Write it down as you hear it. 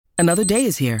Another day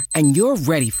is here, and you're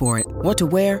ready for it. What to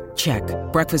wear? Check.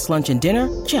 Breakfast, lunch, and dinner?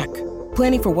 Check.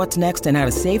 Planning for what's next and how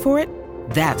to save for it?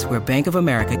 That's where Bank of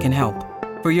America can help.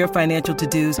 For your financial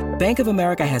to-dos, Bank of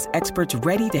America has experts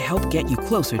ready to help get you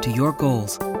closer to your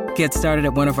goals. Get started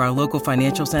at one of our local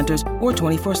financial centers or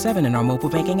 24/7 in our mobile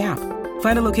banking app.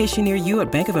 Find a location near you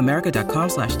at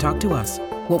bankofamerica.com/talktous.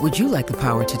 What would you like the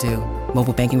power to do?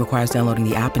 Mobile banking requires downloading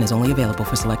the app and is only available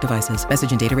for select devices.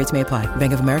 Message and data rates may apply.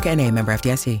 Bank of America N.A., member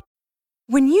FDIC.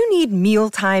 When you need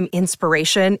mealtime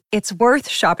inspiration, it's worth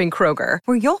shopping Kroger,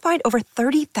 where you'll find over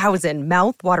 30,000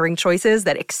 mouth-watering choices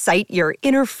that excite your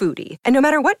inner foodie. And no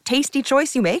matter what tasty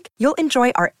choice you make, you'll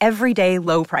enjoy our everyday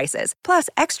low prices, plus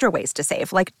extra ways to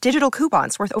save, like digital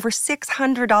coupons worth over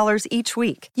 $600 each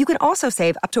week. You can also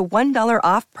save up to $1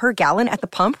 off per gallon at the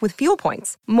pump with fuel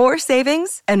points. More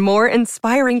savings and more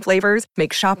inspiring flavors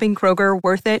make shopping Kroger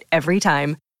worth it every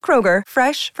time. Kroger,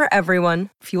 fresh for everyone.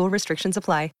 Fuel restrictions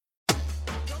apply.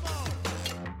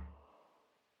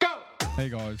 Hey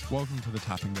guys, welcome to the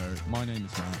Tap and Go. My name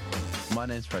is Matt. My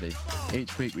name's Freddie.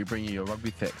 Each week we bring you your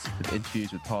rugby fix with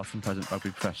interviews with past and present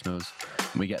rugby professionals,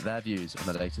 and we get their views on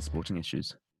the latest sporting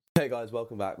issues. Hey guys,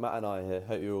 welcome back. Matt and I here.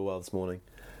 Hope you're all well this morning.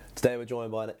 Today we're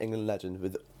joined by an England legend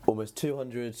with almost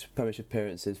 200 Premiership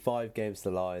appearances, 5 games to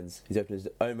the Lions. He's opened his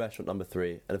own restaurant number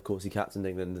 3, and of course he captained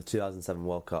England in the 2007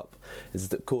 World Cup. This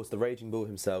is of course the raging bull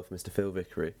himself, Mr. Phil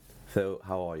Vickery. Phil,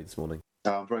 how are you this morning?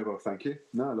 I'm very well, thank you.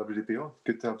 No, lovely to be on.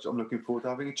 Good to have. I'm looking forward to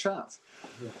having a chat.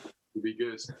 It'll be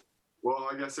good. Well,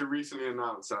 I guess they recently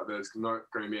announced that there's not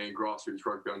going to be any grassroots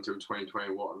rugby until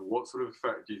 2021. What sort of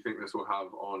effect do you think this will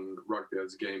have on rugby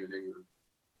as a game in England?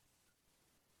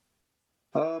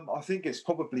 I think it's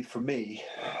probably, for me,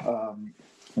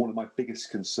 one of my biggest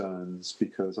concerns,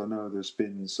 because I know there's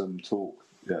been some talk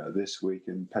this week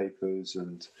in papers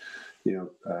and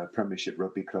Premiership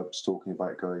rugby clubs talking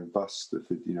about going bust,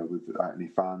 without any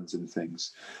fans and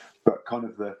things. But kind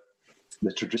of the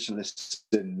traditionalist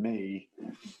in me,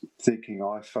 thinking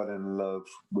I fell in love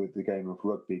with the game of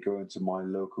rugby, going to my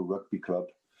local rugby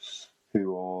club,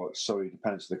 who are so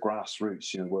dependent on the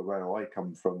grassroots, where I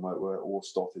come from, where it all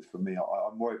started for me.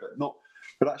 I'm worried about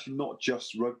actually not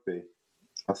just rugby.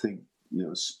 I think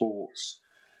sports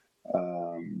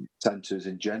centres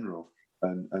in general,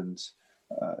 and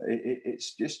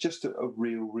it's just a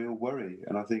real worry.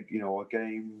 And I think our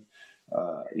game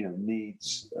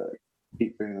needs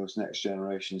keep bringing those next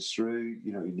generations through.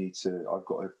 You need to. I've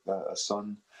got a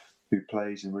son who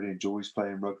plays and really enjoys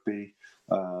playing rugby.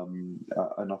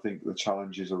 And I think the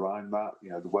challenges around that,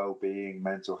 the well-being,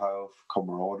 mental health,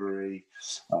 camaraderie,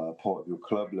 part of your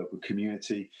club, local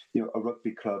community. A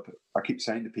rugby club, I keep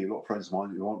saying to people, a lot of friends of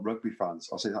mine who aren't rugby fans,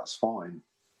 I say that's fine.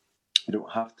 You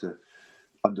don't have to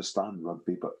understand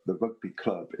rugby, but the rugby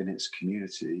club in its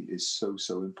community is so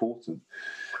important.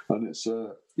 And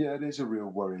it is a real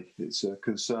worry. It's a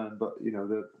concern, but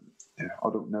I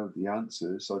don't know the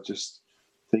answers. I just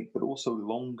think, but also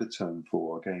longer term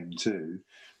for our game too,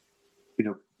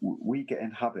 we get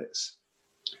in habits,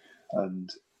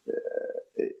 and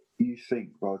you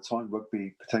think by the time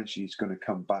rugby potentially is going to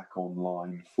come back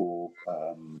online for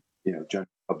general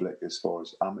public as far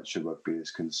as amateur rugby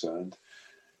is concerned,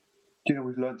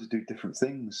 we've learned to do different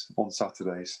things on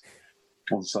Saturdays,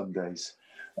 on Sundays,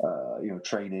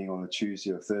 training on a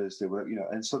Tuesday or Thursday,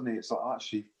 and suddenly it's like,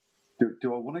 actually,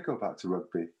 do I want to go back to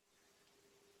rugby?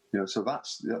 So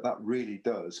that really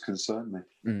does concern me.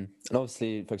 And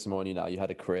obviously, focusing more on you now, you had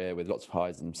a career with lots of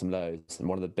highs and some lows, and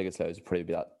one of the biggest lows would probably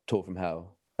be that tour from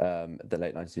hell, the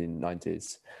late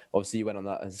 1990s. Obviously, you went on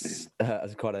that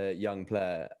as quite a young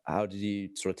player. How did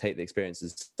you sort of take the experience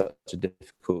as such a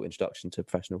difficult introduction to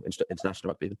professional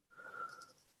international rugby?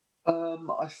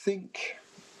 I think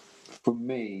for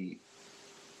me,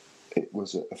 it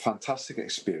was a fantastic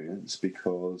experience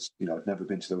because I'd never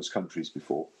been to those countries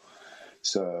before.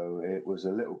 So it was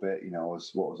a little bit, I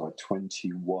was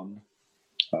 21.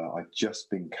 I'd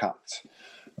just been capped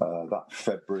that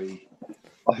February.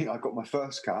 I think I got my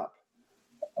first cap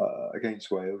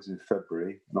against Wales in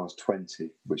February, and I was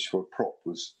 20, which for a prop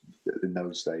was, in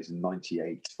those days, in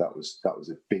 '98, that was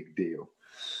a big deal.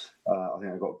 I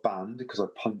think I got banned because I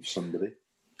punched somebody.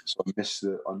 So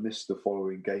I missed the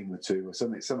following game or two, or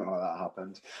something like that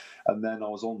happened, and then I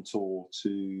was on tour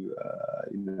to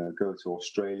go to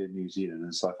Australia, New Zealand,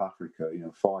 and South Africa.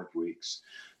 5 weeks,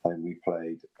 and we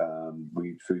played.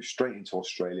 We flew straight into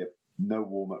Australia. No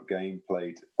warm-up game.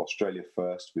 Played Australia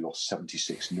first. We lost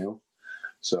 76-0.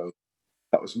 So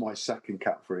that was my second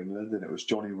cap for England, and it was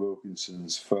Johnny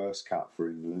Wilkinson's first cap for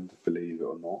England, believe it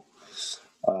or not.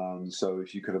 So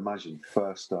if you could imagine,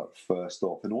 first up, first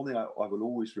off. And one thing I will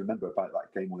always remember about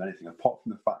that game more than anything, apart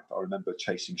from the fact that I remember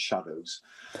chasing shadows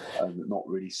and not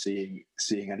really seeing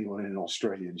anyone in an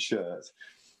Australian shirt,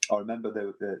 I remember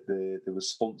there were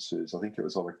sponsors. I think it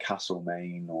was either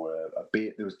Castlemaine or a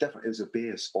beer. It was a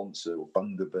beer sponsor, or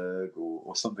Bundaberg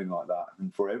or something like that.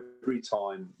 And for every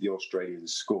time the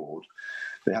Australians scored,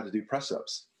 they had to do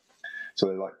press-ups.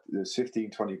 So there's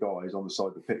 15, 20 guys on the side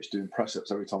of the pitch doing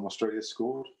press-ups every time Australia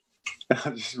scored. I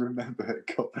just remember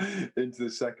it got into the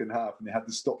second half and they had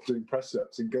to stop doing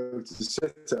press-ups and go to the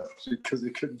sit-ups because they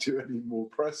couldn't do any more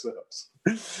press-ups.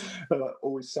 That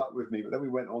always sat with me. But then we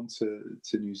went on to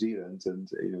New Zealand, and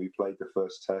we played the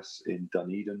first test in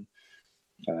Dunedin.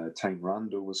 Tane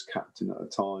Randall was captain at the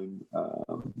time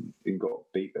and got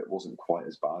beat, but it wasn't quite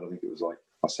as bad. I think it was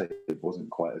it wasn't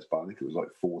quite as bad. I think it was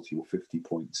like 40 or 50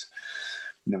 points.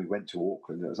 And then we went to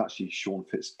Auckland. It was actually Sean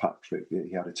Fitzpatrick.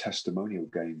 He had a testimonial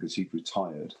game because he'd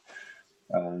retired.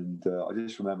 And I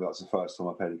just remember that's the first time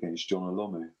I played against John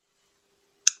Olomu.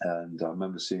 And I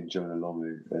remember seeing John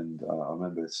Olomu, and I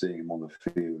remember seeing him on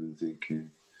the field and thinking,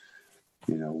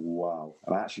 wow.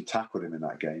 And I actually tackled him in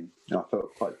that game. And I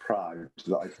felt quite proud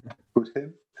that I tackled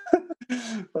him.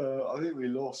 I think we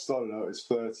lost, I don't know, it was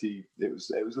 30. It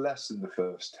was less than the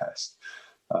first test.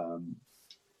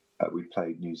 We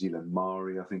played New Zealand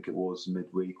Maori, I think it was,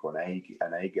 midweek, or an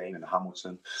A game in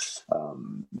Hamilton.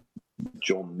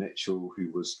 John Mitchell,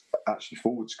 who was actually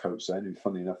forwards coach then, who,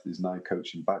 funny enough, is now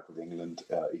coaching back with England,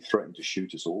 he threatened to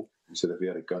shoot us all. He said if he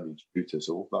had a gun, he'd shoot us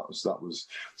all. That was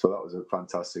a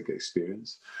fantastic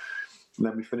experience. And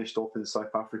then we finished off in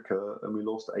South Africa, and we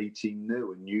lost 18-0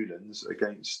 in Newlands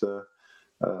against a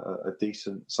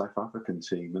decent South African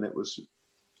team. And it was,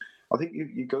 I think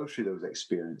you go through those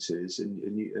experiences,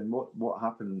 and what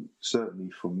happened certainly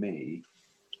for me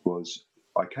was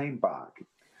I came back.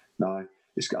 Now,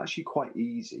 it's actually quite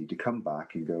easy to come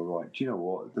back and go, right, do you know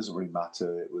what? It doesn't really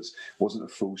matter. It wasn't a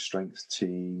full strength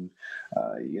team.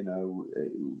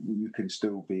 You can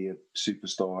still be a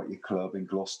superstar at your club in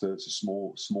Gloucester. It's a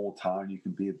small town. You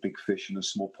can be a big fish in a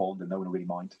small pond and no one will really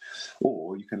mind.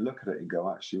 Or you can look at it and go,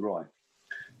 actually, right,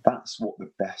 that's what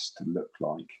the best look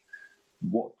like.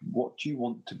 What do you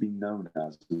want to be known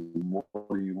as?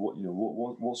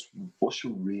 What's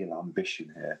your real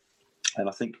ambition here? And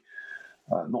I think,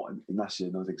 not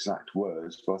necessarily those exact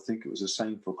words, but I think it was the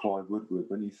same for Clive Woodward.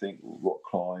 When you think what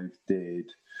Clive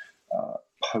did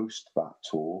post that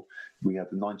tour, we had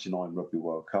the '99 Rugby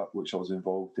World Cup, which I was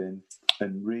involved in,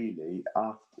 and really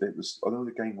although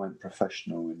the game went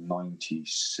professional in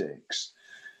 '96,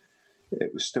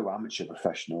 it was still amateur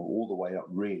professional all the way up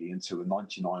really until the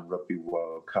 '99 Rugby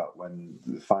World Cup, when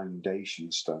the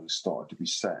foundation stones started to be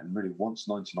set. And really, once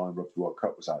 '99 Rugby World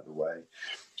Cup was out of the way,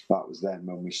 that was then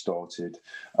when we started,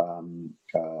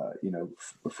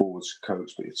 forwards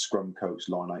coach, but scrum coach,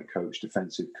 line-out coach,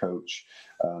 defensive coach,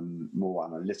 more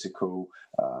analytical,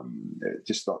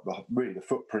 just really the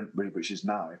footprint, really, which is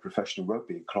now professional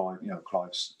rugby. And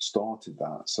Clive started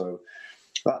that. So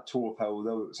that tour,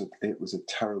 although it was a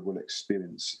terrible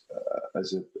experience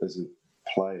as a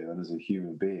player and as a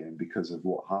human being because of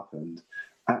what happened,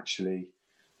 actually,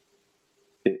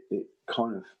 it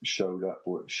kind of showed up,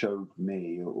 or it showed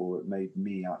me, or it made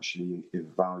me actually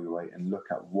evaluate and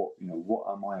look at what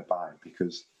am I about?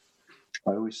 Because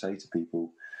I always say to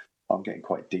people, I'm getting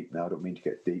quite deep now, I don't mean to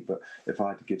get deep, but if I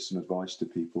had to give some advice to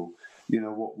people,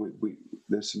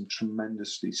 there's some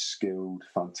tremendously skilled,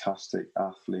 fantastic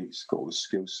athletes, got all the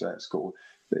skill sets,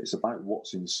 it's about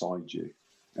what's inside you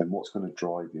and what's going to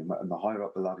drive you. And the higher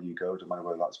up the ladder you go, no matter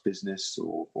whether that's business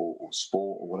or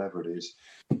sport or whatever it is,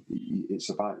 it's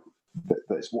about that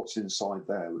it's what's inside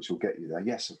there which will get you there.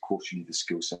 Yes, of course, you need the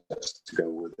skill sets to go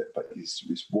with it, but it's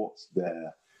what's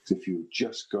there. Because if you're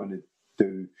just going to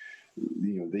do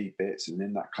the bits and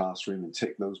in that classroom and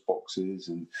tick those boxes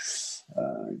and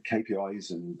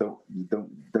KPIs and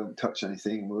don't touch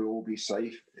anything, we'll all be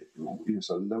safe. It's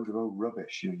a load of old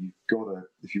rubbish. You've got to,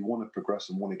 if you want to progress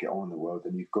and want to get on in the world,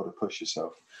 then you've got to push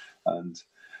yourself. And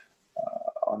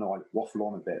I know I waffle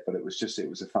on a bit, but it was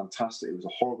a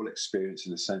horrible experience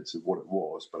in the sense of what it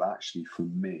was. But actually, for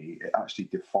me, it actually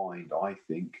defined, I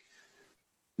think,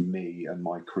 me and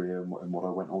my career and what I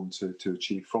went on to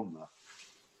achieve from that.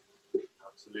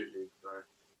 Absolutely.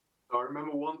 So I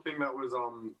remember one thing that was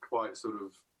quite sort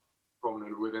of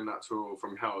prominent within that tour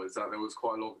from hell is that there was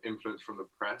quite a lot of influence from the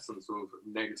press, and sort of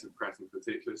negative press in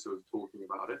particular, sort of talking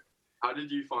about it. How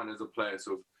did you find as a player,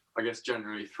 sort of, I guess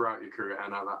generally throughout your career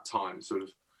and at that time, sort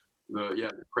of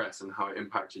the press and how it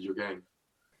impacted your game?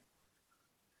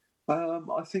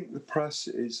 I think the press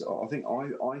is. I think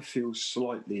I feel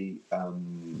slightly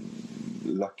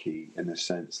lucky in the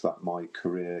sense that my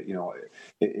career,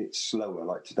 it's slower.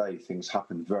 Like today, things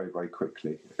happen very, very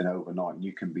quickly and overnight. And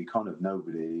you can be kind of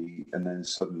nobody and then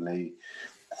suddenly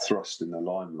thrust in the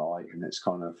limelight, and it's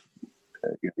kind of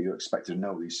you're expected to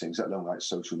know these things, let alone like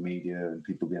social media and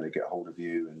people being able to get hold of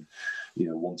you and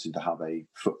wanting to have a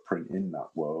footprint in that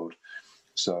world.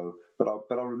 So, but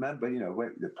I remember,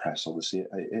 the press obviously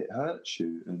it hurts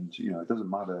you, and it doesn't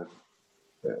matter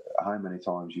how many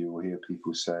times you will hear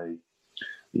people say,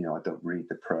 I don't read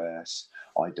the press,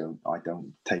 I don't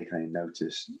take any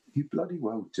notice. You bloody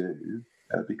well do.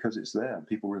 Because it's there and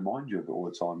people remind you of it all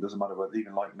the time. Doesn't matter whether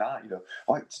even like that,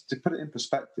 to put it in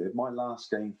perspective, my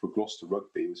last game for Gloucester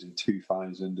Rugby was in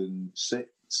 2006.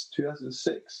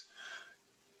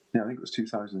 Yeah, I think it was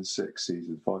 2006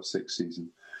 season, 5-6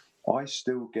 season. I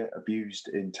still get abused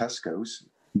in Tesco's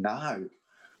now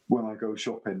when I go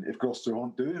shopping if Gloucester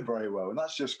aren't doing very well, and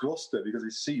that's just Gloucester because they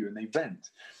see you and they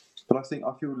vent. But I think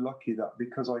I feel lucky that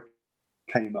because I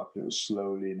came up, it was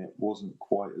slowly and it wasn't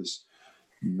quite as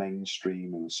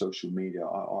mainstream and social media,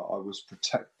 I was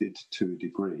protected to a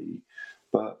degree,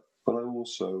 but I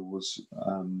also was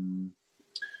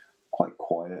quite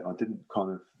quiet. I didn't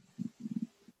kind of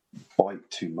bite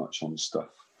too much on stuff,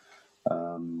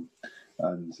 and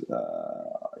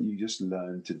you just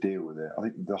learn to deal with it. I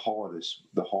think the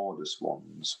hardest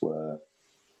ones were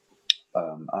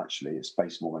actually it's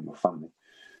based more on your family,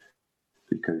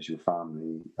 because your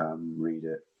family read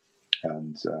it.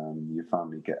 And your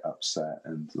family get upset,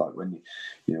 and like when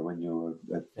you're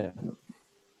a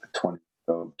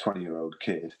 20-year-old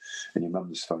kid, and your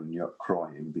mum's phoning you up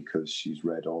crying because she's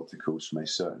read articles from a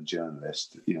certain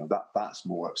journalist, that's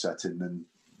more upsetting than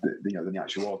the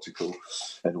actual article.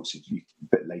 And also, a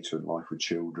bit later in life with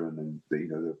children, and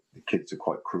the kids are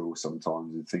quite cruel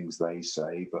sometimes in things they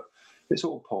say, but it's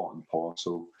all part and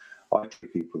parcel. I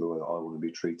treat people the way that I want to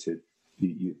be treated.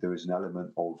 There is an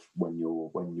element of when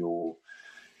you're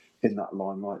in that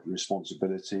limelight, the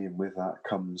responsibility, and with that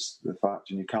comes the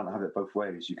fact, and you can't have it both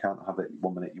ways. You can't have it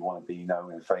 1 minute you want to be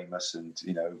known and famous and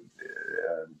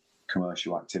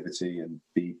commercial activity and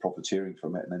be profiteering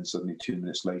from it, and then suddenly 2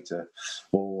 minutes later,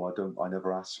 I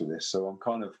never asked for this. So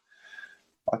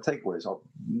I take away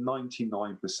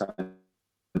 99%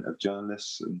 of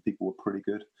journalists and people were pretty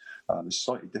good. It's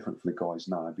slightly different for the guys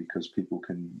now because people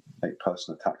can make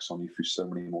personal attacks on you through so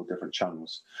many more different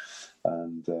channels,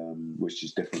 and which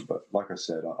is different. But like I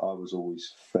said, I was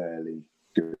always fairly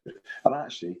good, and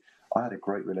actually I had a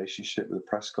great relationship with the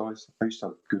press guys. I used to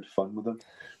have good fun with them.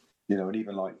 And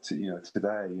even like today,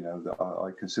 that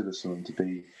I consider someone to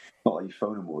be not like you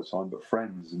phone them all the time, but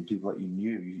friends and people that you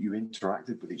knew. You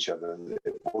interacted with each other.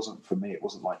 It wasn't for me. It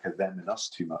wasn't like a them and us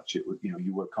too much. It was,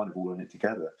 you were kind of all in it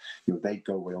together. They'd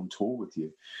go away on tour with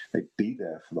you. They'd be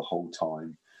there for the whole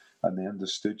time, and they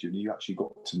understood you, and you actually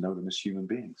got to know them as human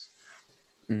beings.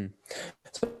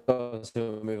 So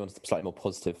we'll move on to slightly more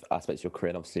positive aspects of your career.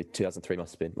 And obviously, 2003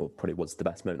 must have been, or probably was, the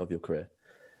best moment of your career.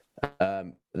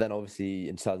 Then obviously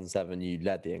in 2007 you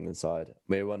led the England side.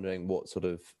 We were wondering what sort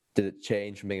of did it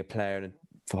change from being a player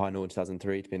for High-North in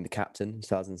 2003 to being the captain in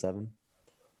 2007?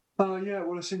 Yeah,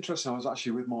 well, it's interesting. I was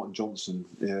actually with Martin Johnson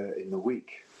in the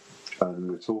week, and we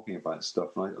were talking about stuff.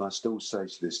 And I still say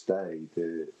to this day,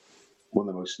 one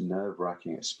of the most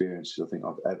nerve-wracking experiences I think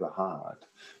I've ever had.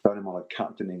 Bearing in mind, I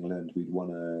captained England. We'd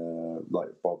won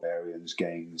Barbarians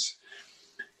games,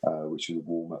 which were the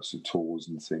warm-ups of tours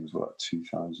and things like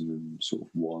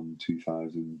 2001,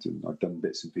 2000, and I'd done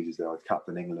bits and pieces there. I'd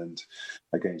captained England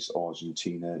against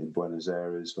Argentina in Buenos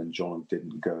Aires when John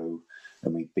didn't go,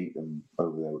 and we beat them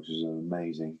over there, which was an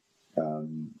amazing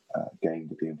game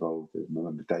to be involved in. I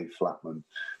remember Dave Flatman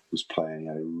was playing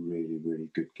a really, really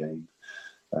good game,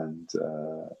 and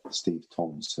Steve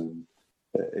Thompson.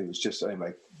 It was just,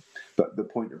 anyway, but the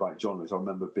point about John is I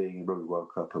remember being in Rugby World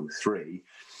Cup 03,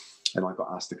 and I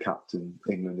got asked to captain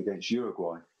England against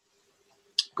Uruguay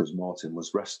because Martin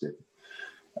was rested.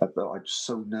 But I was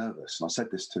so nervous, and I said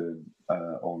this to him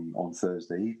on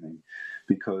Thursday evening,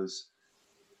 because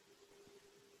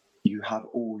you have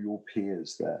all your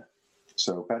peers there.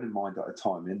 So bear in mind at the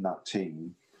time in that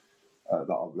team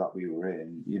that we were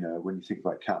in, when you think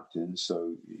about captains,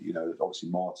 so, obviously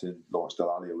Martin, Lawrence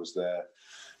Delalia was there,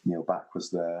 Neil Back was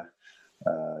there,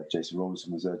 Jason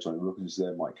Robinson was there, Johnny Wilkins was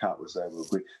there, Mike Catt was there.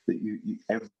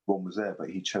 Everyone was there, but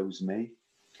he chose me.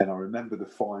 And I remember the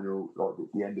final, like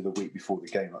the end of the week before the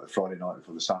game, like the Friday night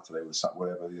before the Saturday,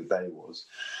 whatever the day was,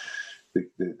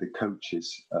 the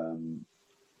coaches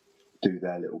do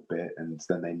their little bit, and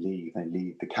then they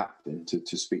leave the captain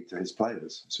to speak to his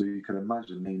players. So you can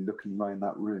imagine me looking around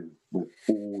that room with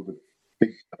all the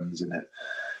big guns in it,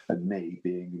 and me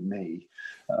being me,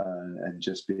 and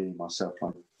just being myself.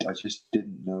 I just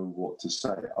didn't know what to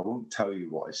say. I won't tell you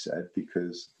what I said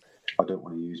because I don't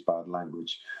want to use bad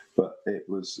language, but it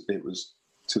was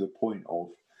to the point of,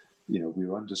 we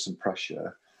were under some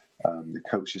pressure. The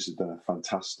coaches had done a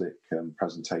fantastic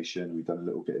presentation. We'd done a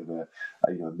little bit of a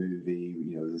movie,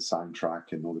 the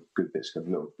soundtrack and all the good bits, a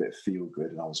little bit of feel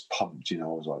good, and I was pumped. I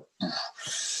was like,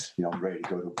 I'm ready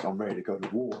to go to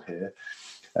war here.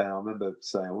 And I remember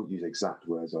saying, I won't use exact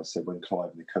words. I said when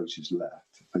Clive and the coaches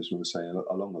left, I was saying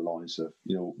along the lines of,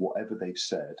 whatever they've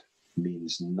said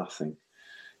means nothing.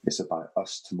 It's about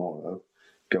us tomorrow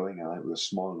going out with a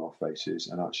smile on our faces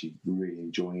and actually really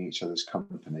enjoying each other's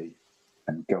company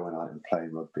and going out and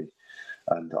playing rugby.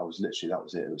 And I was literally, that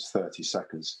was it. It was 30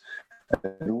 seconds.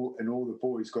 And all the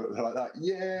boys got like that,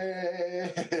 yeah!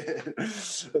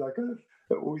 And I kind of,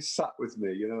 it always sat with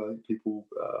me, people,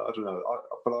 I don't know,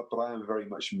 but I am very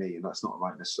much me, and that's not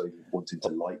right necessarily wanting to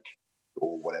like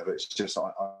or whatever. It's just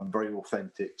I'm very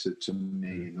authentic to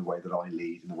me in the way that I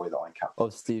lead and the way that I captain.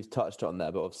 Obviously, you've touched on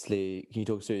that, but obviously, can you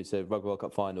talk us through, so Rugby World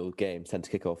Cup final games tend to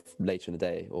kick off later in the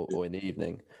day or in the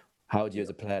evening. How do you as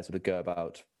a player sort of go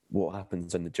about what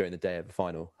happens during the day of the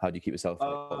final? How do you keep yourself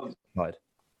occupied?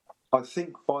 I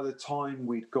think by the time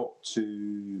we'd got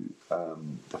to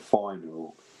the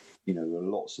final, there were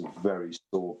lots of very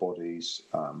sore bodies.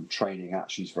 Training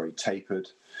actually is very tapered.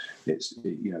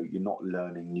 You're not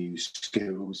learning new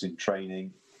skills in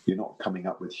training. You're not coming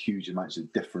up with huge amounts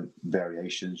of different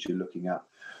variations. You're looking at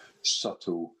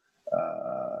subtle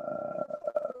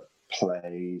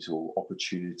plays or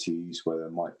opportunities where there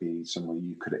might be somewhere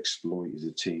you could exploit as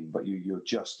a team. But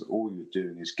all you're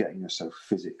doing is getting yourself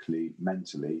physically,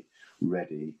 mentally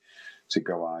ready to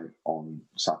go out on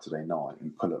Saturday night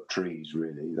and pull up trees.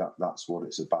 Really, that's what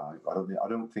it's about. I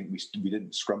don't think we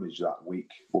didn't scrummage that week.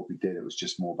 What we did, it was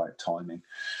just more about timing.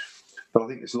 But I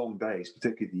think it's long days,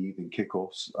 particularly the evening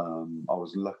kickoffs. I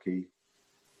was lucky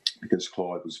because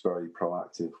Clive was very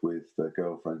proactive with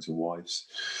girlfriends and wives.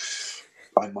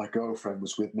 And my girlfriend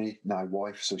was with me, now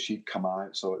wife, so she'd come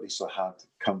out. So at least I had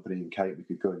company and Kate. We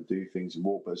could go and do things and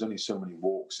walk. But there's only so many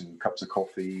walks and cups of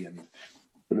coffee.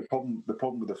 But the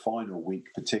problem with the final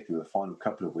week, particularly the final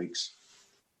couple of weeks,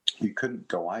 you couldn't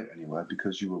go out anywhere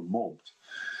because you were mobbed.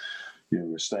 We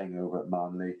were staying over at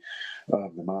Manly,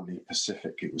 the Manly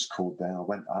Pacific, it was called there.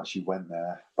 I actually went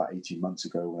there about 18 months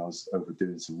ago when I was over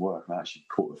doing some work, and I actually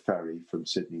caught the ferry from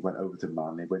Sydney, went over to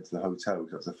Manly, went to the hotel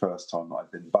because that was the first time that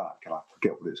I'd been back, and I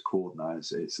forget what it's called now.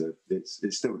 It's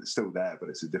still there, but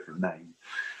it's a different name.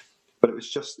 But it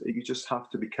was you just have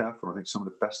to be careful. I think some of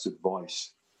the best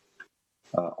advice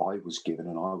I was given,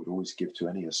 and I would always give to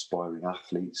any aspiring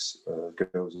athletes,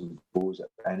 girls and boys at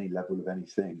any level of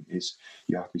anything, is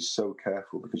you have to be so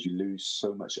careful because you lose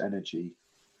so much energy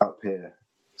up here.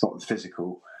 It's not the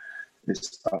physical,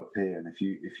 it's up here. And if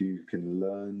you can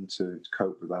learn to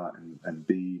cope with that and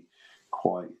be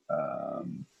quite,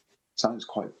 sounds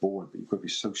quite boring, but you've got to be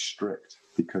so strict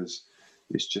because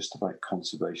it's just about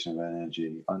conservation of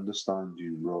energy, understanding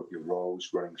your roles,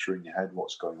 running through in your head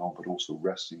what's going on, but also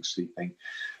resting, sleeping.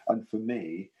 And for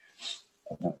me,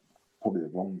 probably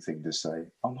the wrong thing to say,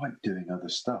 I like doing other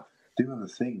stuff, do other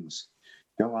things,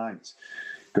 go out,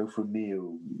 go for a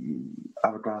meal,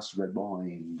 have a glass of red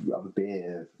wine, have a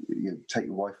beer, take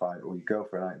your wife out or your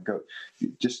girlfriend out and go.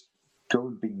 Just go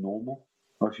and be normal,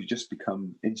 or if you just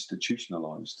become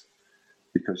institutionalized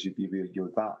because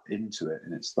you're that into it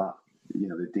and it's that,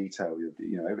 the detail,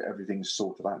 everything's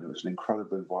sorted out. And it was an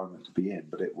incredible environment to be in,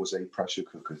 but it was a pressure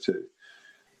cooker too.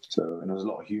 So, and there was a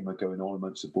lot of humour going on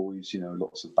amongst the boys,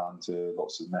 lots of banter,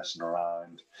 lots of messing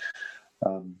around.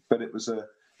 But it was a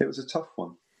tough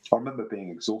one. I remember being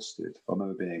exhausted.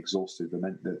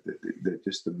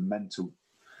 Just the mental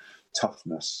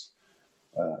toughness,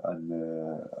 and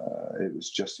it was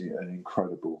just an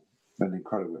incredible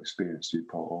experience to be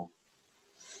part of.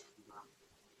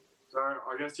 So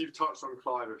I guess you've touched on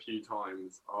Clive a few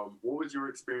times. What was your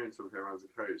experience with him as a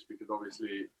coach? Because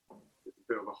obviously it's a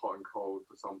bit of a hot and cold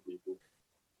for some people.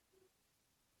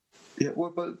 Yeah, well,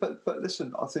 but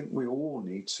listen, I think we all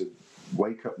need to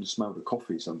wake up and smell the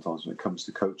coffee sometimes when it comes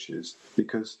to coaches,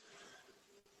 because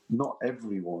not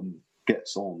everyone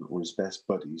gets on or is best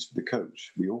buddies with the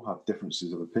coach. We all have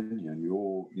differences of opinion. We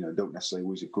all, don't necessarily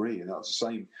always agree, and that's the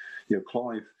same.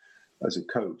 Clive, as a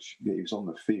coach, he was on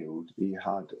the field. He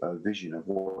had a vision of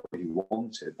what he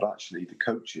wanted, but actually the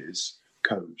coaches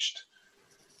coached.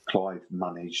 Clive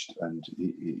managed, and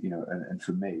and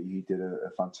for me, he did a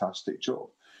fantastic job.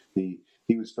 He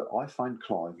was. I find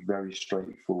Clive very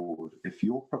straightforward. If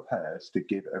you're prepared to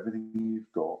give everything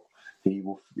you've got He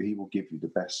will give you the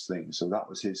best thing. So that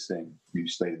was his thing. You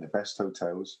stayed in the best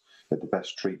hotels, had the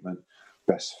best treatment,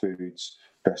 best foods,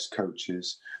 best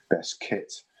coaches, best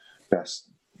kit,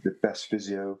 the best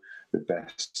physio, the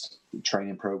best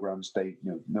training programs.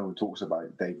 No one talks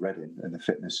about Dave Redding and the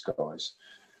fitness guys.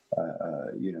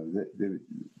 They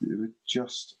were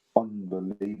just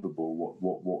unbelievable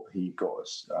what he got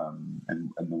us,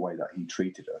 and the way that he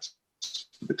treated us.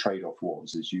 The trade-off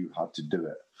is you had to do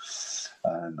it,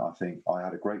 and I think I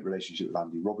had a great relationship with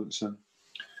Andy Robinson,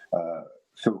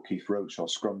 Phil Keith Roach, our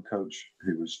scrum coach,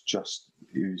 who was just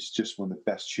one of the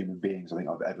best human beings I think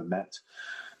I've ever met.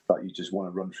 That you just want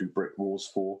to run through brick walls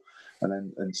for,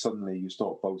 and suddenly you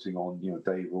start bolting on,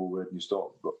 Dave Allwood, and you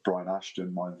start Brian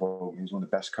Ashton, my involvement. He was one of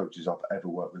the best coaches I've ever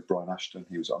worked with. Brian Ashton,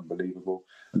 he was unbelievable,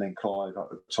 and then Clive at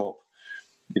the top,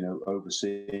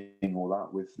 overseeing all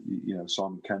that with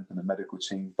Simon Kemp and the medical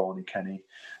team, Barney Kenny,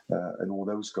 and all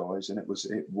those guys, and it was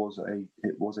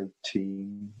a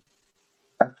team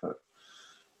effort,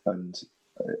 and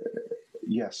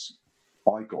yes,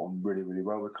 I got on really, really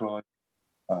well with Clive.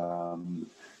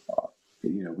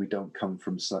 We don't come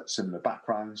from similar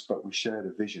backgrounds, but we shared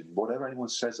a vision. Whatever anyone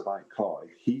says about Clive,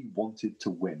 he wanted to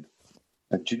win.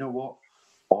 And do you know what?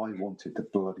 I wanted to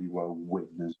bloody well win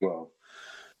as well.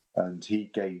 And he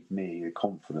gave me the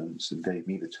confidence and gave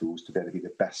me the tools to be able to be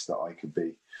the best that I could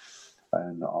be.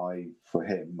 And for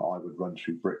him, I would run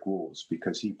through brick walls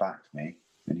because he backed me,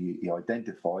 and he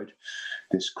identified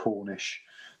this Cornish,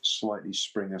 slightly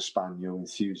Springer Spaniel,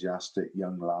 enthusiastic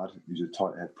young lad who's a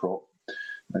tight head prop,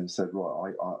 and said,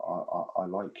 right, I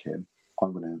like him.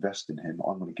 I'm going to invest in him.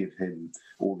 I'm going to give him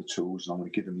all the tools, and I'm going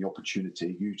to give him the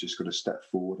opportunity. You just got to step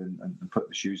forward and put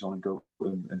the shoes on and go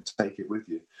and take it with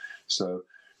you. So,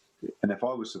 and if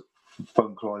I was to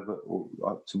phone Clive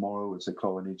tomorrow and say,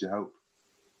 Clive, I need your help,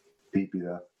 he'd be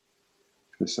there.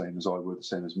 The same as I would, the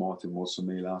same as Martin was for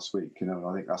me last week. And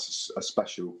I think that's a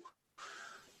special,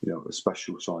 a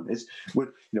special sign.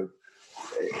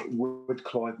 With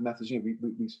Clive methods,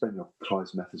 we spent on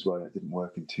Clive's methods where it didn't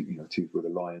work in two with the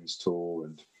Lions tour,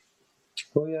 and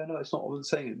it's not. I wasn't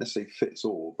saying it necessarily fits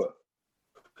all, but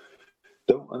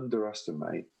don't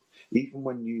underestimate. Even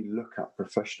when you look at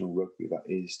professional rugby that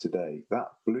is today,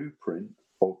 that blueprint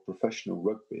of professional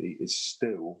rugby is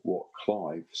still what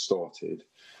Clive started,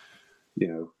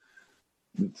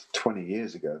 20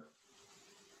 years ago.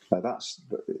 That's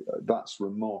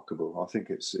remarkable. I think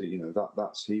it's he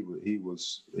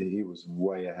was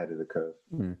way ahead of the curve.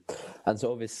 And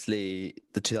so obviously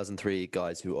the 2003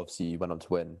 guys who obviously went on to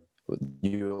win,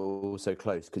 you were also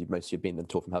close because most of you have been in the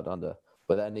tour from Hell Down Under.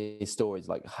 Were there any stories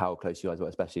like how close you guys were,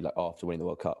 especially like after winning the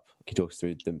World Cup? Can you talk us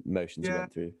through the emotions you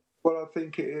went through? Well, I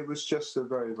think it was just a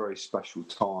very, very special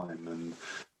time, and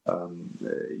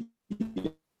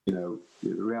the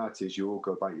reality is you all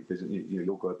go about your business.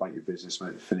 You'll go about your business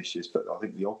when it finishes. But I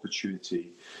think the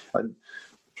opportunity, and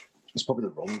it's probably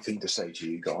the wrong thing to say to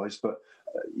you guys, but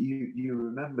you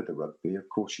remember the rugby, of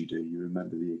course you do. You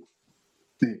remember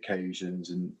the occasions,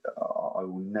 and I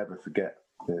will never forget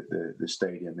the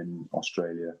stadium in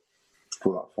Australia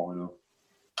for that final.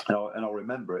 And I'll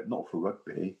remember it not for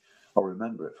rugby. I'll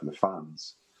remember it for the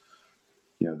fans.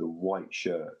 The white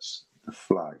shirts, the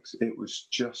flags. It was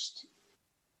just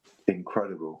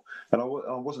incredible, and I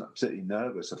wasn't particularly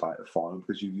nervous about the final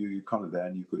because you kind of there,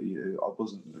 and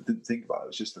I didn't think about it. It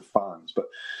was just the fans, but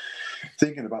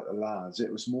thinking about the lads,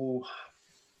 it's more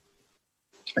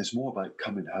about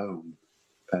coming home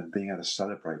and being able to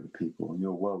celebrate with people, and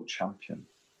you're a world champion,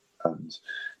 and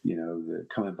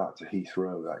coming back to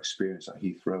Heathrow, that experience at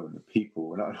Heathrow and the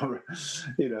people, and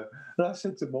I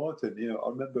said to Martin, I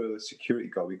remember the security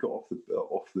guard. We got off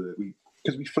the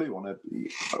because we flew on a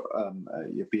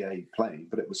BA plane,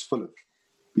 but it was full of,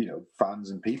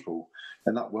 fans and people.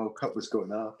 And that World Cup was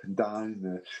going up and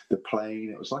down the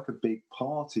plane. It was like a big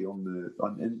party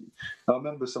and I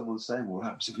remember someone saying, well, what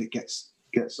happens if it gets,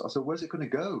 I said, where's it going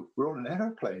to go? We're on an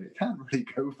aeroplane. It can't really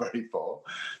go very far.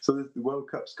 So the World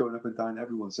Cup's going up and down.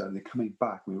 Everyone's saying they're coming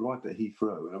back. We arrived at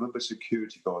Heathrow. And I remember a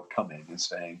security guard coming and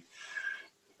saying,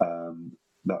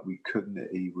 that we couldn't.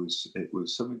 It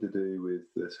was something to do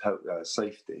with the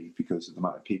safety because of the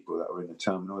amount of people that were in the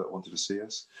terminal that wanted to see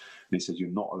us. And he said, "You're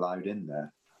not allowed in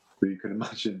there." But you can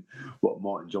imagine what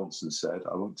Martin Johnson said.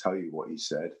 I won't tell you what he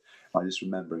said. I just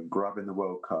remember him grabbing the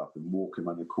World Cup and walking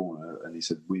around the corner, and he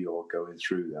said, "We are going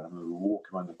through there." And we were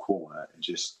walking around the corner, and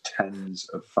just tens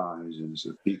of thousands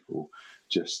of people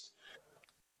just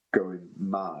going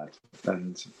mad,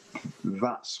 and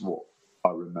that's what I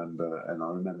remember. And I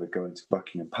remember going to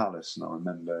Buckingham Palace, and I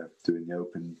remember doing the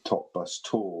open top bus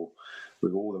tour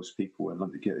with all those people, and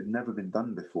it had never been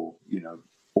done before.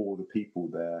 all the people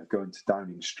there, going to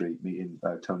Downing Street, meeting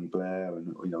Tony Blair and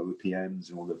the PMs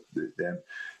and all them.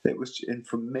 It was, and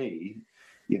for me,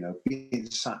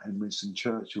 being sat in Winston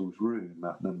Churchill's room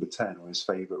at number 10, or his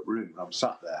favourite room, I'm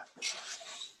sat there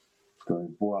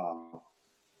going, wow.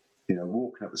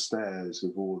 Walking up the stairs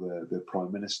with all the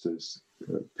Prime Minister's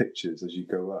pictures as you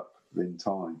go up in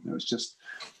time. It was just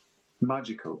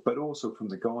magical. But also from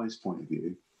the guys' point of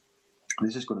view,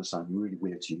 this is going to sound really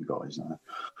weird to you guys now,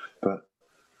 but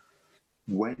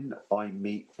when I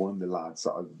meet one of the lads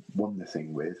that I won the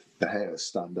thing with, the hairs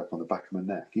stand up on the back of my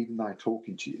neck. Even though I'm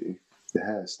talking to you, the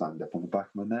hairs stand up on the back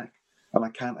of my neck. And I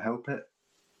can't help it.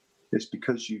 It's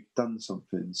because you've done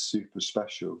something super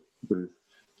special with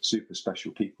super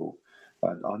special people.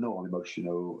 And I know I'm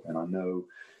emotional, and I know,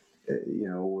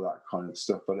 all that kind of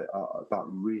stuff, but that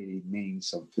really means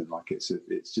something. Like it's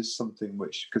just something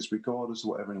which, because regardless of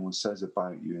what anyone says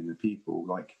about you and the people,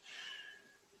 like,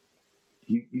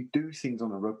 you do things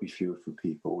on a rugby field for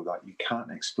people that you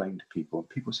can't explain to people. And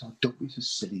people say, oh, don't be so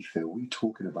silly, Phil. What are you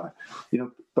talking about?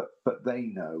 But they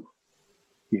know,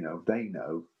 they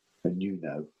know, and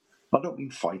I don't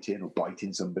mean fighting or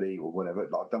biting somebody or whatever.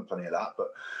 I've done plenty of that,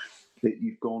 but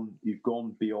you've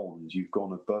gone beyond. You've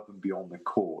gone above and beyond the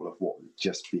call of what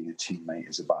just being a teammate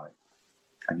is about.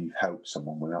 And you've helped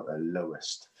someone without their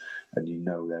lowest, and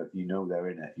they're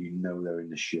in it. They're in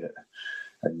the shit.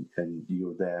 And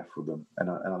you're there for them, and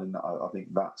I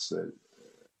think that's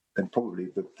and probably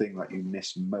the thing that you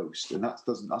miss most, and that's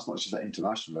not just at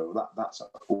international level. That's at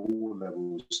all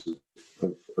levels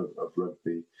of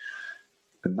rugby,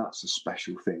 and that's a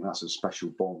special thing. That's a special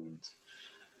bond,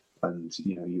 and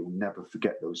you'll never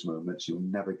forget those moments. You'll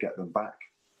never get them back.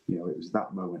 It was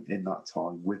that moment in that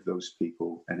time with those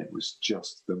people, and it was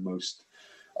just the most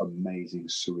amazing,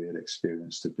 surreal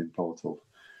experience to have been part of.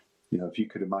 If you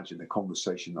could imagine the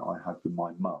conversation that I had with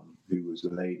my mum, who was a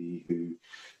lady who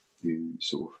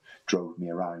sort of drove me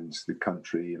around the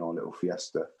country in our little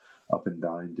Fiesta, up and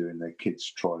down, doing their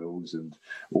kids' trials and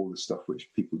all the stuff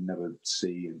which people never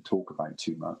see and talk about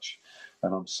too much.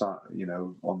 And I'm sat,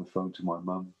 on the phone to my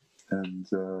mum, and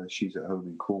she's at home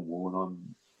in Cornwall, and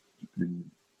I'm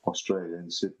in Australia,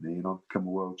 in Sydney, and I've become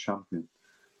a world champion.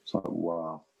 It's like,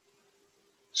 wow,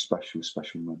 special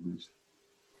memories.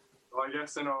 I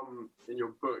guess in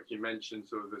your book you mentioned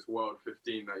sort of this World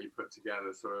 15 that you put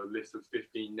together, so a list of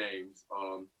 15 names.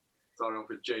 Starting off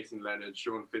with Jason Leonard,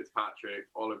 Sean Fitzpatrick,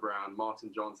 Oliver Brown,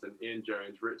 Martin Johnson, Ian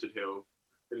Jones, Richard Hill,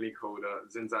 Finley Calder,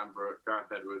 Zinzan Brooke,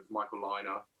 Gareth Edwards, Michael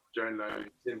Liner, Joan Lowe,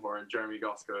 Tim Horan, Jeremy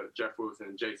Gusker, Jeff Wilson,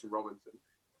 and Jason Robinson.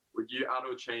 Would you add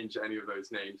or change any of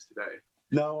those names today?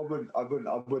 No, I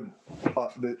wouldn't.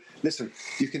 Listen,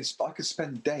 I could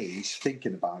spend days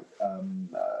thinking about, and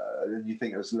you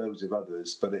think there's loads of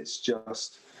others, but it's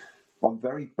just, I'm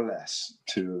very blessed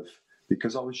to have,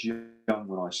 because I was young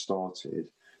when I started,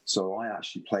 so I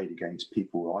actually played against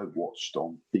people I watched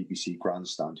on BBC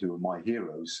Grandstand who were my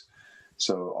heroes.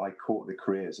 So I caught the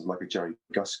careers of like a Jerry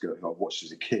Gusker, who I watched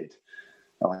as a kid.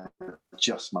 I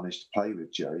just managed to play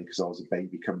with Jerry because I was a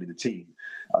baby coming in the team,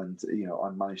 and I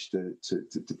managed to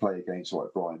play against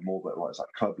like Brian Moore, but like it's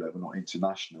like club level, not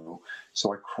international.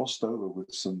 So I crossed over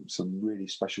with some really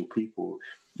special people,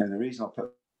 and the reason I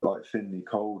put like Finley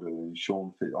Calder and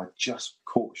Sean I just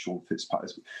caught Sean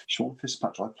Fitzpatrick. Sean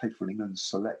Fitzpatrick, I played for an England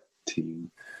select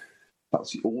team. That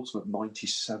was the autumn of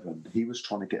 '97. He was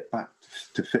trying to get back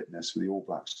to fitness with the All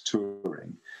Blacks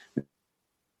touring.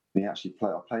 He actually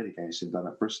I played against him down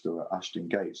at Bristol at Ashton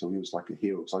Gate, so he was like a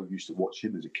hero because I used to watch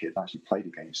him as a kid. I actually played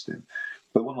against him.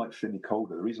 But one like Finley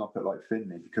Calder, the reason I put like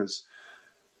Finley, because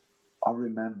I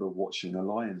remember watching the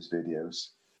Lions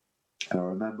videos, and I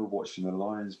remember watching the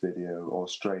Lions video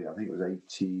Australia, I think it was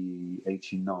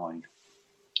 89,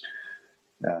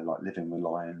 like Living with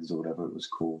Lions or whatever it was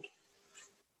called.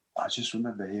 I just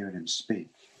remember hearing him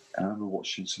speak, and I remember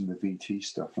watching some of the VT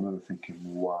stuff. I remember thinking,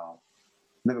 wow.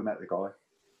 Never met the guy.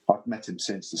 I've met him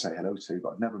since to say hello to,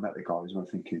 but I've never met the guy. I was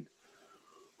thinking,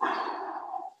 I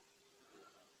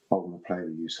want to play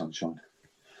with you, sunshine.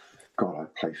 God,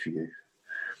 I'd play for you.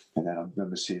 And then I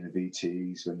remember seeing the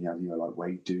VTs when you had, like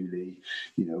Wade Dooley,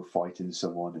 fighting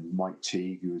someone, and Mike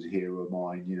Teague, who was a hero of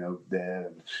mine, there,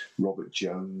 and Robert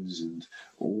Jones, and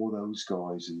all those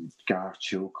guys, and Gareth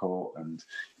Chilcott, and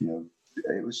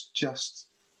it was just,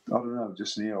 I don't know,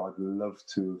 just an era I'd love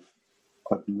to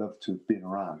have been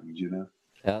around,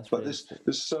 Yeah, but there's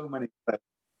so many.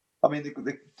 I mean,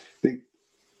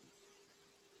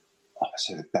 I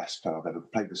say the best player I've ever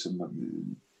played with.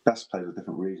 Some best players for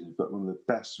different reasons, but one of the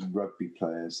best rugby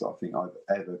players that I think I've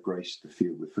ever graced the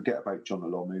field with. Forget about John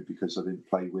Alomu because I didn't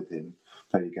play with him,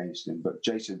 played against him. But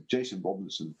Jason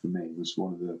Robinson for me was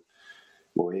one of the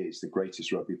well, he is the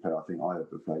greatest rugby player I think I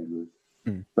ever played with.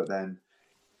 Mm. But then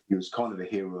he was kind of a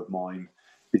hero of mine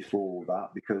before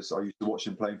that because I used to watch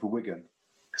him playing for Wigan.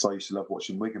 Because I used to love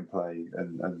watching Wigan play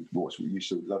and used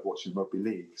to love watching rugby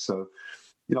league. So,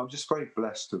 I'm just very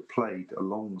blessed to have played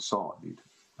alongside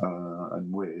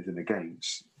and with and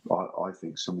against, I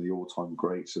think, some of the all-time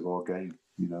greats of our game.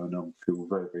 And I feel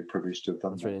very, very privileged to have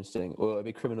done That's that. really interesting. Well, it'd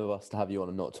be criminal of us to have you on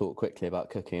and not talk quickly about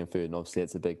cooking and food. And obviously,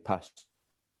 it's a big passion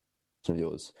of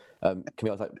yours. Can we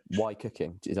ask, why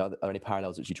cooking? Are there any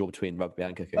parallels which you draw between rugby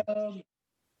and cooking?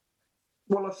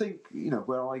 Well, I think,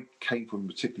 where I came from,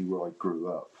 particularly where I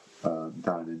grew up,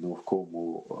 down in North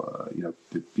Cornwall,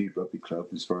 the Bute Rugby Club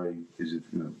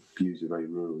views a very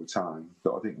rural town.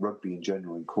 But I think rugby in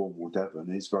general in Cornwall,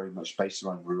 Devon, is very much based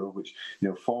around rural, which,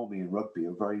 farming and rugby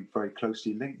are very, very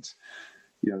closely linked.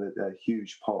 They're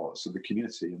huge parts of the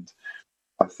community. And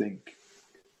I think,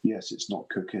 yes, it's not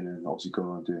cooking and obviously going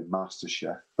on and doing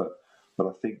MasterChef, but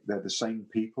I think they're the same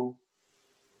people,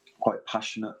 quite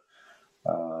passionate.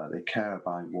 They care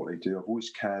about what they do. I've always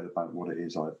cared about what it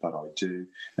is that I do.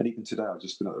 And even today, I've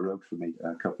just been up the road for me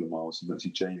a couple of miles and went to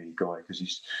see Jamie Guy because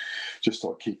he's just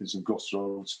started keeping some Gloucester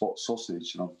Old Spot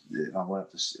sausage. And I went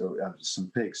up to have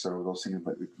some pigs. So I was thinking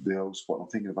about the Old Spot. I'm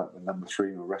thinking about the number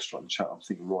 3 in a restaurant chat. I'm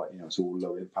thinking, right, it's all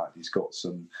low impact. He's got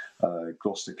some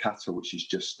Gloucester cattle, which he's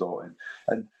just starting.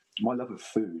 And my love of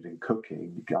food and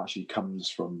cooking actually comes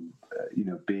from,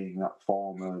 being that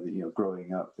farmer,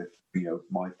 growing up with,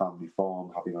 my family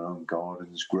farm, having our own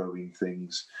gardens, growing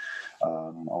things. I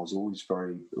was always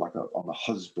very I'm a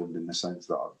husband in the sense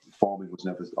that farming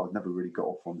I never really got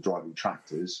off on driving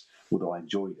tractors, although I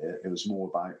enjoyed it. It was more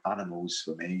about animals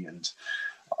for me, and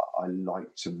I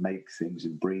like to make things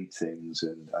and breed things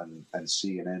and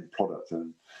see an end product.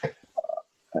 And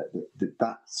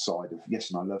that side of,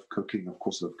 yes, and I love cooking. Of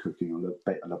course, I love cooking.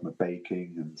 I love my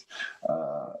baking, and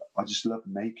I just love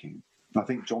making. I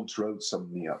think John Torode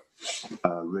summed me up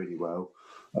really well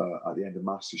at the end of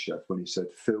MasterChef when he said,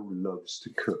 "Phil loves to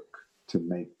cook to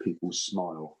make people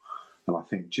smile." And I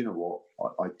think, do you know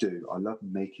what? I do. I love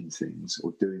making things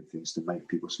or doing things to make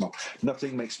people smile.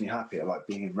 Nothing makes me happier like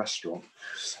being in restaurant.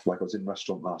 Like I was in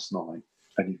restaurant last night,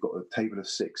 and you've got a table of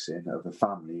 6 of a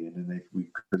family, and then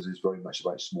because it's very much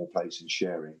about small plates and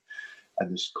sharing, and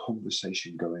there's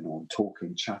conversation going on,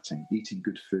 talking, chatting, eating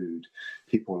good food,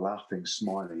 people laughing,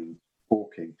 smiling,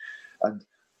 talking, and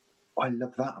I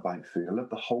love that about food. I love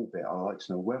the whole bit. I like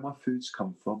to know where my food's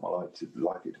come from. I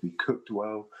like it to be cooked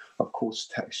well. Of course,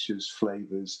 textures,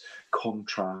 flavours,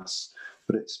 contrasts,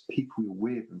 but it's people you're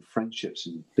with and friendships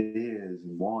and beers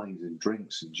and wines and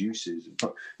drinks and juices.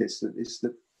 But it's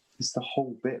the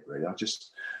whole bit, really. I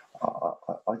just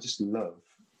love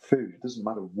food. It doesn't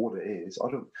matter what it is.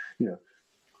 It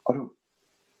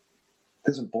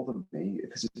doesn't bother me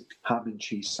if it's a ham and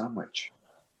cheese sandwich.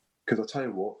 Because I'll tell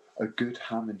you what, a good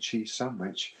ham and cheese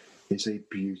sandwich is a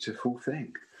beautiful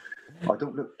thing. I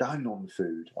don't look down on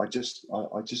food. I just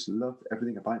love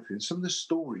everything about food. And some of the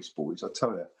stories, boys, I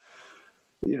tell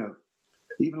you,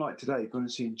 even like today, going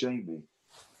and seeing Jamie,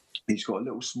 he's got a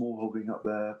little small holding up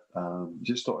there.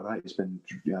 Just started out. He's been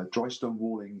dry stone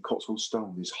walling Cotswold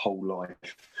stone his whole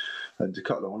life. And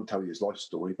I want to tell you his life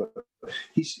story, but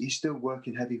he's still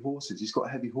working heavy horses. He's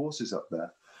got heavy horses up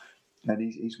there, and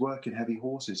he's working heavy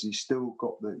horses. He's still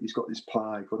got he's got his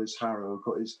plough, got his harrow,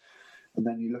 got his. And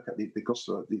then you look at the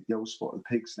Gloucester, the Old Spot of the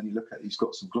pigs. Then you look at he's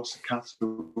got some Gloucester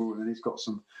cattle, and then he's got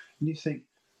some. And you think,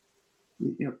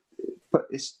 but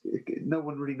no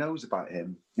one really knows about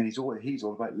him, and he's all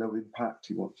about low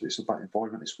impact. It's about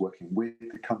environment. It's working with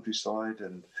the countryside,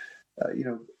 and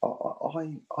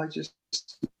I just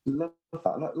love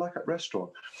that. Like at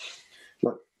restaurant,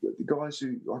 like the guys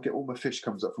who I get all my fish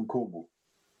comes up from Cornwall,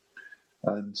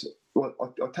 and well,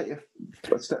 I'll take you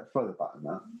a step further back than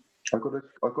that. I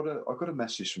got a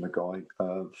message from a guy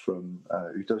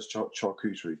who does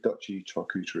charcuterie, Dutchy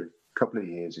charcuterie, a couple of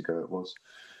years ago it was.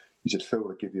 He said, "Phil,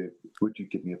 would you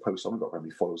give me a post?" I haven't got very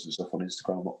many followers and stuff on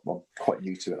Instagram. I'm quite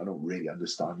new to it. I don't really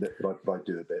understand it, but I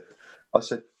do a bit. I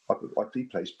said, I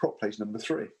prop place number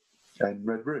 3 in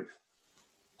Red Roof.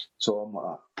 So I'm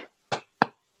like that.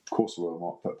 Of course I will. I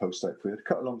might put a post out for you. To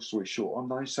cut a long story short, I'm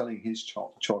now selling his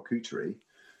charcuterie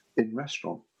in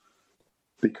restaurant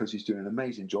because he's doing an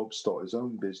amazing job, started his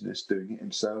own business, doing it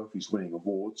himself. He's winning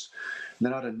awards. And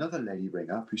then I had another lady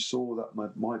ring up who saw that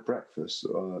my breakfast,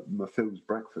 my Phil's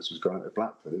breakfast was going out to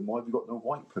black pudding. Why have you got no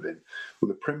white pudding? Well,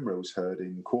 the Primrose Herd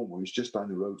in Cornwall, who's just down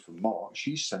the road from Mark,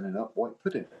 she's sending up white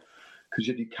pudding. Because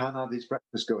you can't have his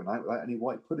breakfast going out without any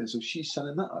white pudding. So she's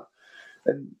selling that up.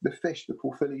 And the fish, the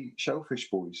Port Philly shellfish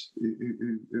boys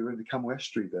who are in the Camel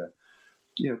Estuary there,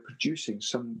 producing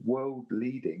some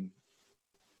world-leading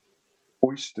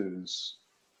oysters,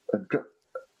 and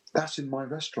that's in my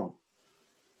restaurant.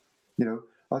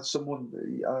 I had someone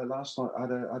last night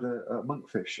had a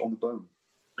monkfish on the bone,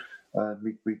 and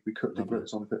we cooked the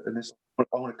grits on it. And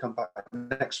I want to come back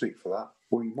next week for that.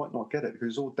 Well, you might not get it because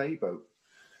it's all day boat.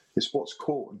 It's what's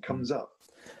caught and comes up,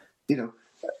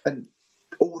 and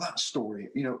all that story.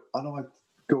 I know I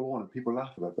go on and people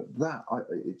laugh about it, but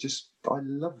I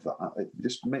love that. It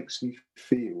just makes me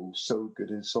feel so good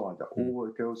inside that all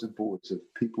the girls and boys of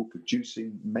people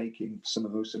producing, making some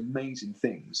of those amazing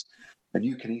things, and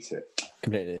you can eat it.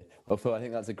 Completely. Well, Phil, I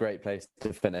think that's a great place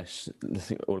to finish.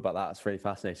 Listening all about that, it's really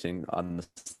fascinating. I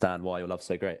understand why your love's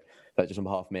so great. But just on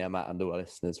behalf of me and Matt and all our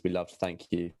listeners, we'd love to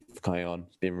thank you for coming on.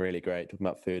 It's been really great talking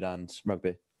about food and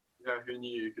rugby. Yeah, who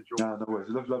knew you could join? No worries.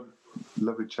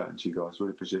 Lovely chatting to you guys.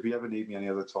 Really appreciate it. If you ever need me any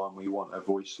other time or you want a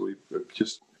voice, or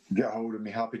just get hold of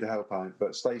me. Happy to help out.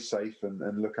 But stay safe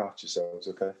and look after yourselves,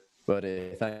 okay?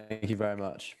 Buddy, thank you very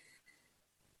much.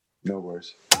 No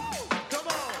worries.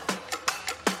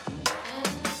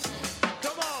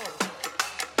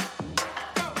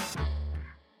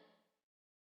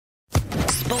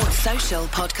 Sports Social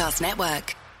Podcast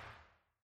Network.